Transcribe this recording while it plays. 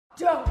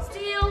Don't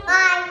steal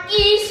my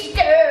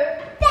Easter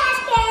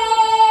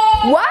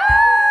basket! What?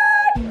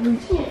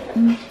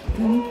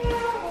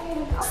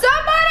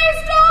 Somebody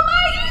stole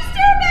my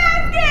Easter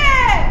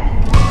basket!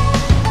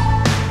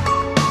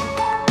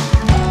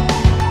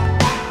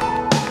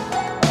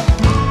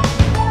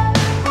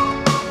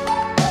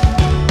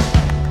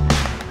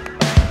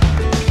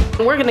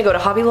 We're gonna go to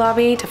Hobby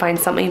Lobby to find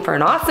something for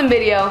an awesome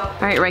video.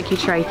 All right, Reiki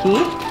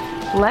Trikey,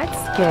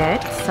 let's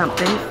get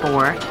something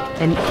for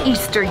an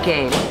Easter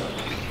game.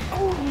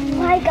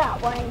 Oh, I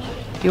got one.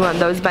 You want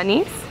those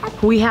bunnies?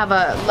 We have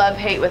a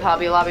love-hate with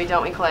Hobby Lobby,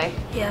 don't we, Klai?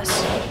 Yes.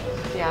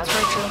 Yeah, that's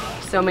very true.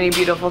 So many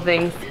beautiful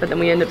things, but then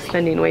we end up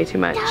spending way too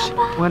much.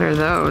 What are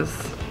those?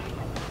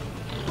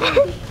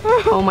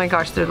 Oh my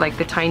gosh, they're like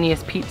the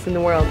tiniest peeps in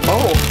the world.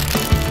 Oh.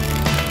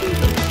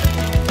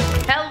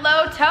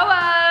 Hello,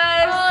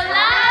 Toas!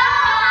 Hola!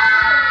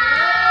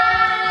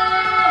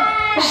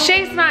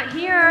 Shae's not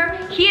here.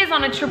 He is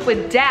on a trip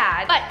with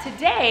Dad. But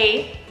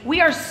today,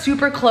 we are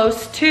super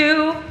close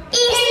to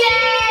Easter!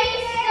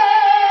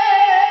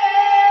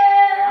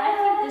 I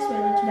think this way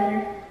looks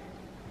better.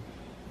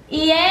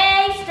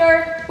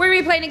 Easter! We're gonna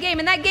be playing a game,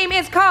 and that game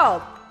is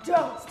called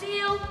Don't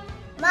steal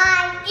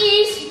my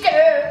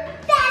Easter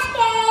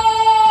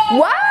basket!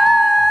 What?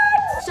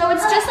 So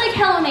it's just like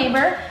Hello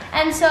Neighbor,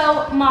 and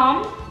so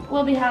Mom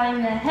will be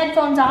having the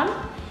headphones on.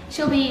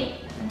 She'll be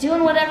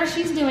doing whatever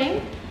she's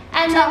doing,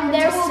 and then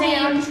there will be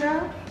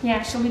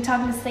she'll be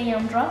talking to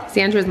Sandra.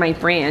 Sandra's my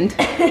friend.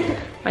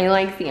 I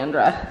like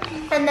Sandra.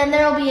 And then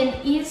there will be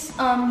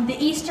the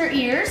Easter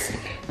ears,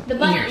 the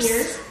bunny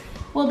ears,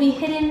 will be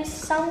hidden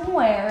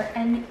somewhere,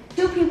 and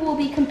two people will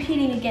be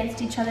competing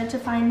against each other to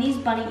find these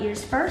bunny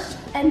ears first.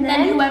 And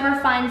then whoever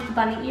finds the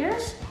bunny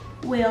ears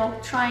will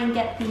try and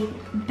get the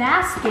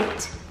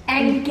basket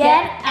and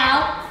get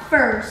out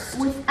first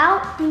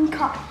without being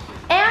caught.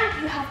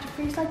 And you have to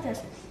freeze like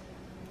this.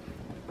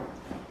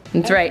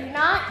 That's right. If you're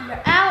not,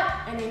 you're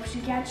out. And if she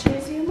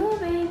catches you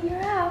moving,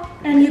 you're out.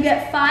 And you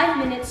get 5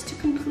 minutes to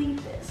complete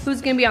this. Who's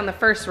gonna be on the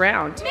first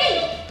round?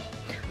 Me!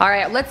 All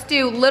right, let's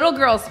do little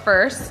girls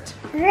first.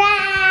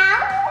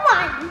 Round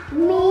one.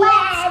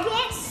 Let's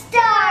get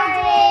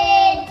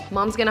started.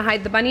 Mom's gonna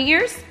hide the bunny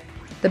ears.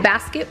 The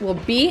basket will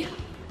be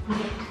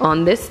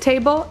on this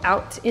table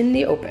out in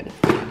the open.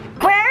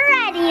 We're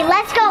ready.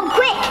 Let's go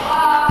quick.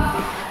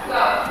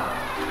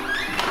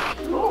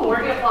 Oh,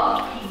 we're gonna pull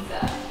out pizza.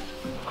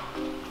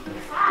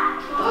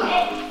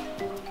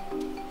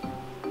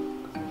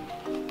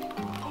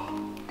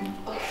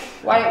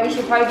 Wyatt, we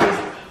should probably just...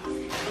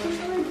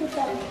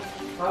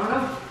 I don't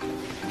know.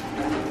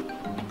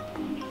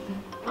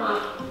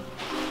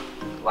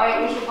 Wyatt,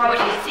 we should probably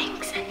just...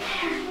 Things in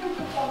there.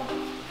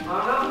 I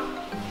don't know.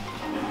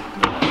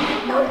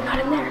 No, not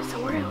in there,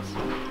 somewhere else.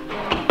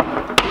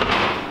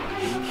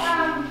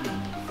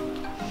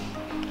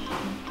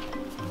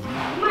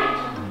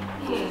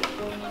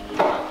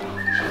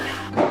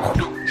 Oh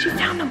no, she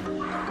found them.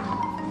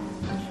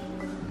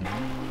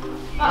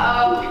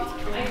 Uh-oh,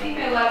 I think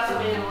I left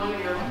some in the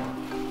living room.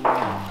 I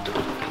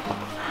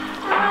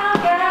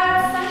got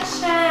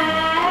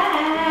sunshine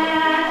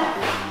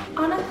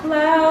on a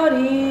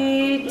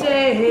cloudy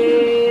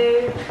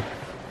day.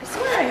 I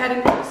swear I had an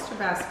Easter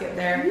basket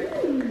there.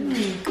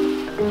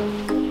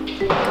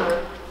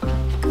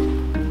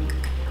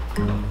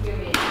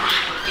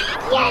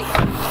 Yes!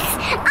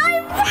 I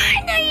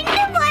won! I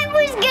knew I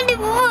was gonna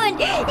win!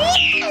 Yes!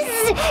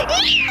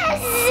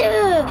 Yes!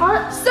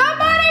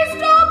 Somebody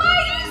stole my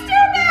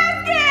Easter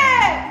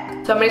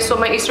basket! Somebody stole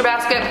my Easter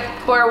basket.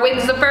 Cora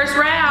wins the first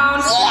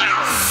round.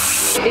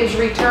 Yes! It is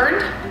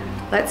returned.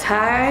 Let's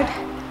hide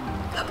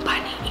the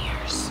bunny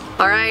ears.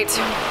 All right,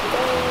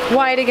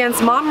 Wyatt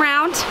against Mom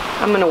round.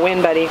 I'm gonna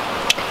win, buddy.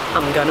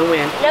 I'm gonna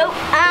win. Nope,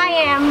 I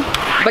am.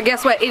 But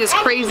guess what? It is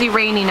crazy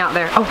raining out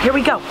there. Oh, here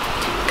we go.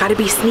 Gotta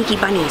be sneaky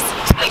bunnies.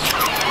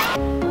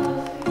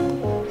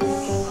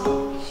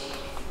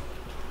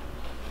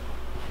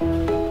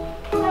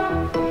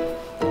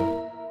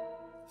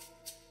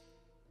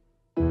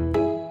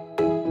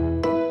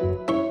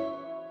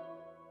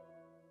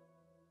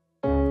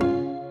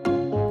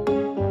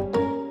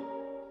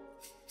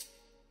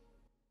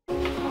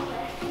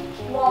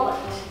 Wallet.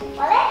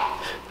 Wallet?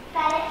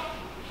 Got it.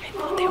 I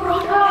thought they were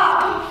on her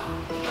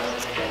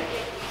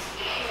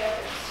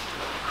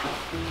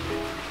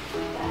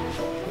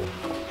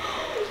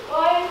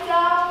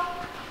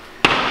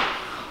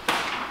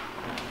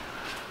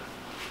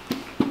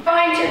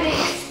Find the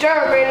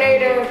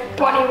exterminator,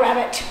 bunny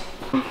rabbit.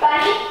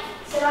 Bunny,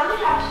 sit on the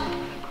couch.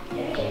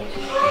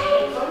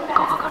 Go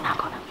now,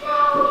 go now.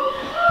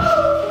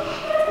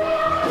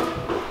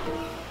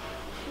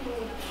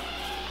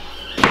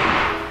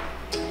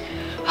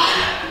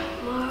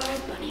 More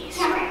bunnies.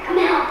 Come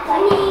out,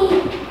 bunny.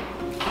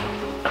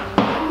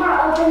 Come on,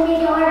 open the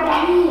door,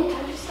 bunny.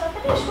 I'm just not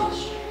finished.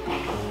 Watch.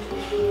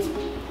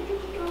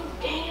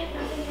 Dang it,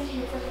 nothing to do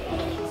for the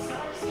eggs.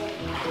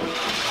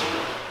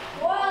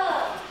 Whoa!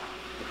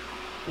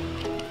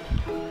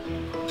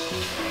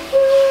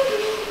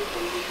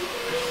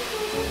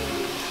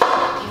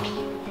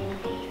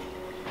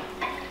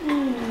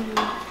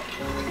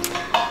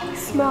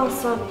 smell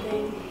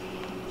something.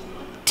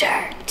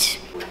 Dirt.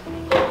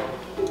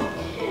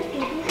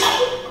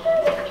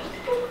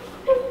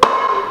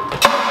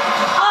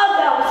 Oh,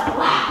 that was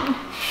loud.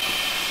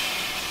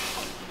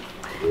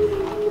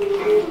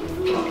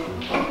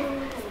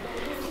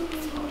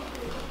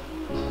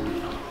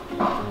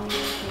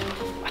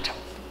 Watch out.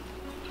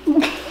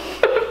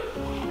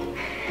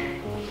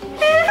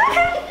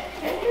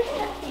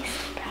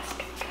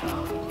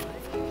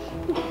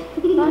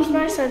 Lost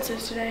my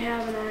senses today,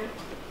 haven't I?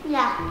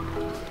 Yeah.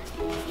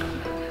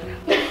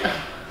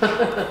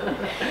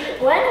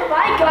 When have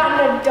I gotten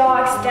a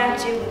dog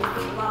statue with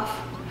fluff?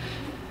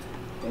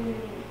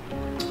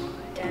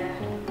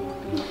 Dad.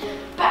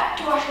 Back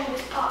to washing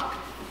this pup.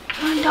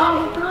 Run,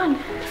 dog, run.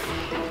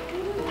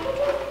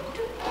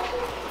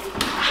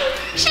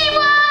 She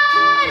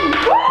won!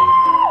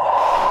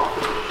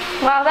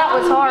 Wow, that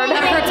was hard.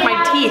 That hurts my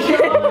teeth.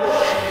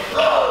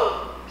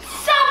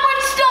 Someone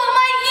stole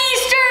my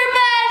Easter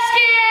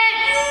basket!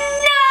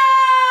 No!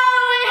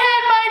 It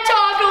had my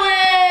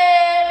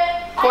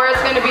chocolate!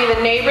 Cora's gonna be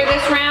the neighbor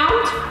this round.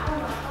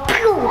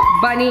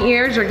 Bunny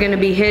ears are gonna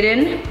be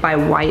hidden by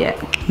Wyatt.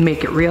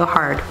 Make it real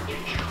hard.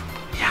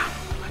 Yeah,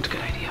 that's a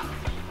good idea.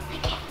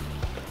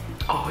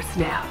 Oh,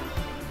 snap.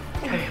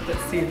 Okay,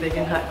 let's see if they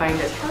can find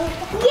it.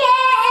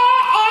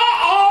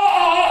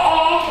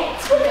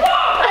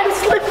 I'm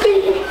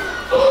slipping.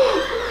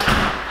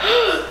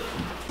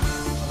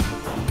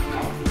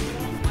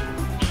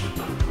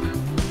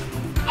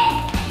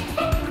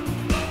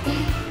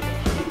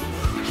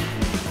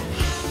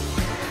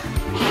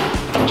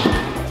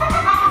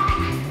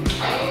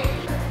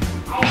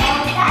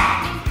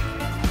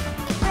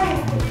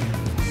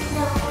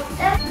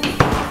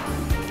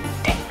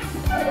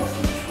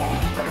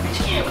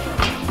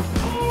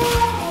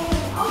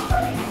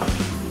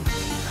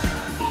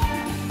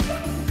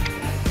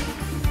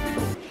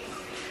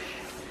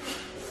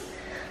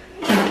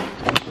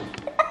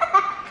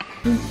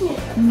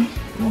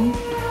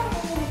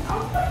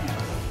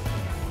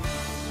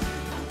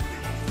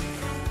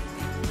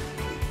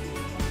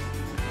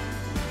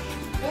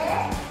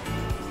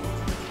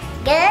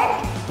 Good?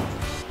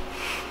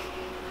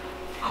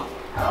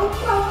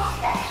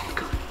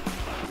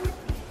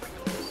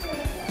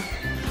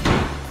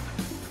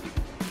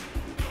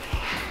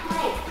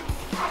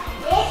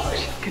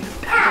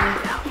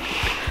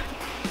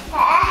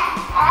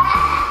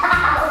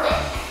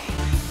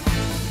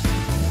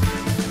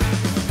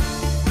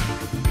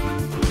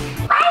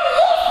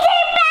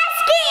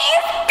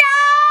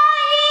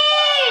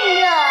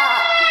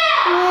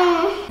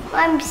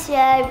 I'm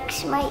sad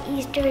because my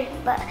Easter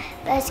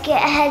basket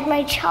has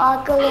my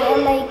chocolate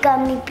and my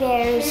gummy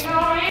bears.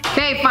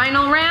 Okay,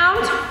 final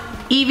round.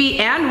 Evie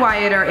and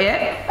Wyatt are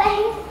it.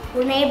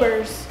 We're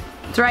neighbors.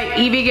 That's right,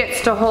 Evie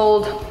gets to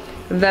hold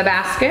the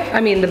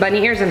the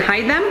bunny ears and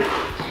hide them.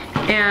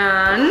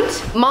 And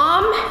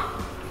Mom,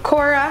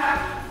 Cora,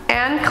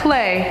 and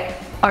Klai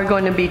are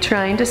going to be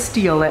trying to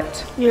steal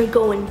it. You're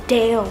going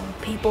down,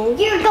 people.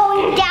 You're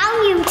going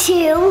down, you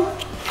two.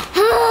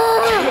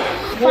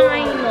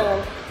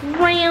 Final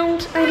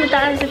round. I did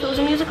that as if it was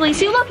a musical.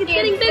 See, look, it's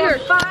getting bigger.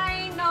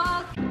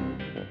 Final.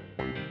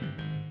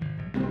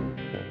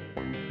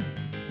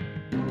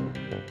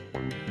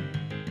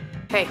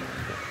 Okay,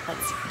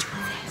 let's do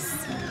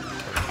this.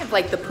 I have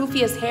like the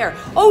poofiest hair.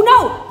 Oh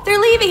no, they're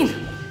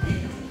leaving.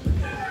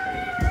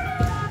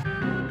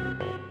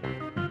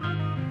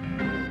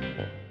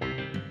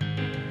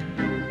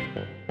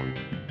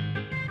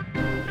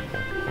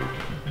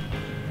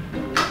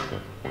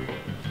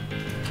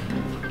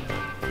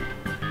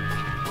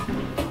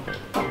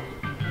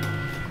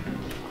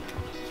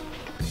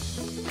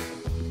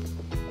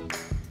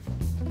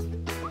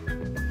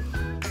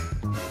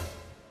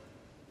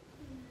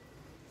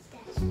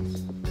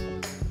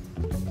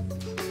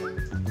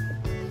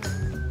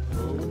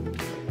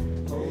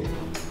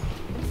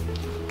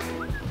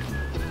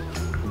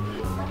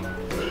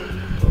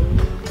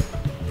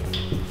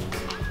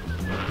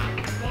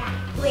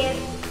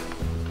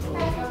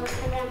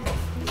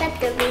 That's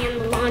gonna be in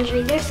the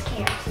laundry. There's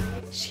scared.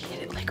 She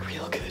hit it like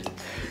real good.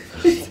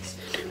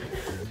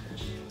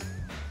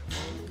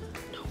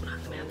 No, not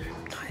in the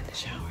bathroom, not in the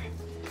shower.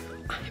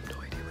 I have no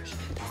idea where she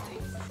hit this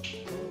thing.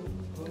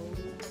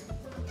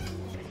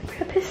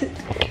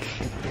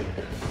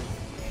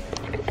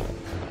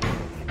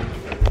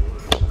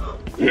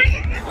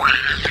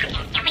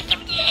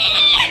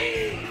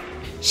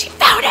 She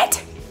found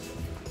it!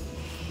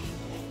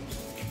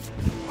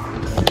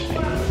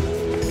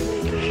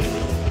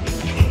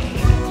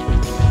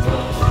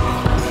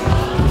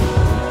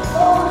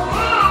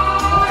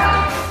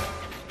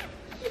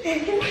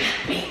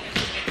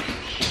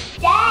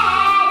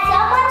 Dad,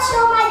 someone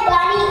stole my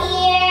bunny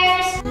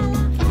ears.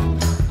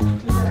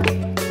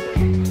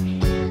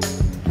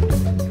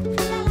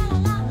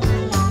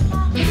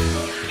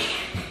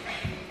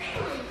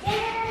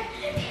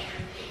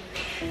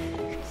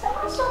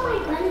 Someone stole my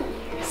bunny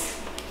ears.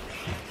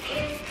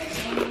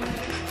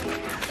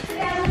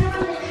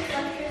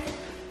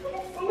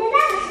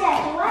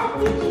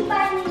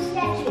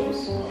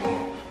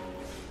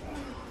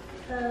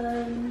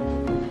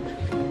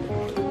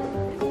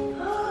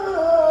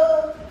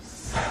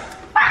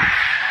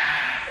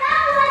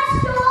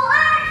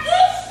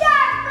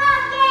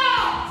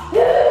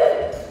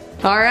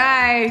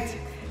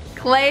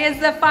 Klai is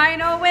the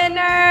final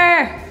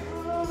winner.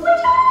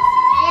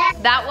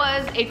 That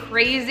was a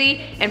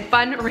crazy and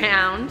fun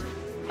round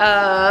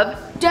of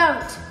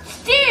Don't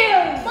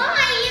steal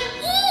my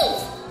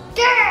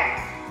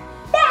Easter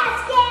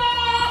basket.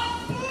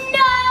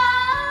 No.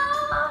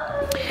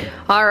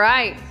 All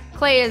right,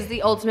 Klai is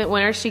the ultimate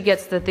winner. She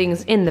gets the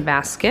things in the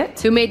basket.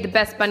 Who made the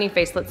best bunny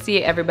face? Let's see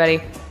it,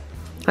 everybody.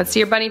 Let's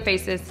see your bunny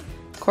faces.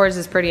 Cora's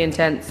is pretty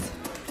intense.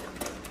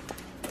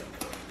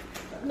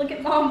 Look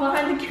at Mom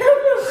behind the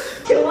camera.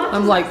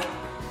 I'm like,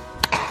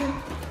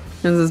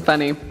 this is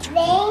funny.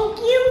 Thank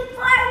you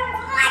for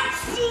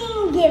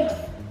watching. Give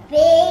a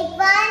big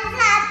thumbs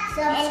up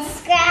and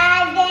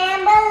subscribe down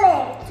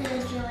below to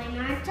join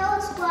our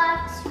Toast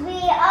Box. We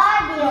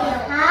are the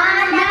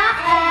Ohana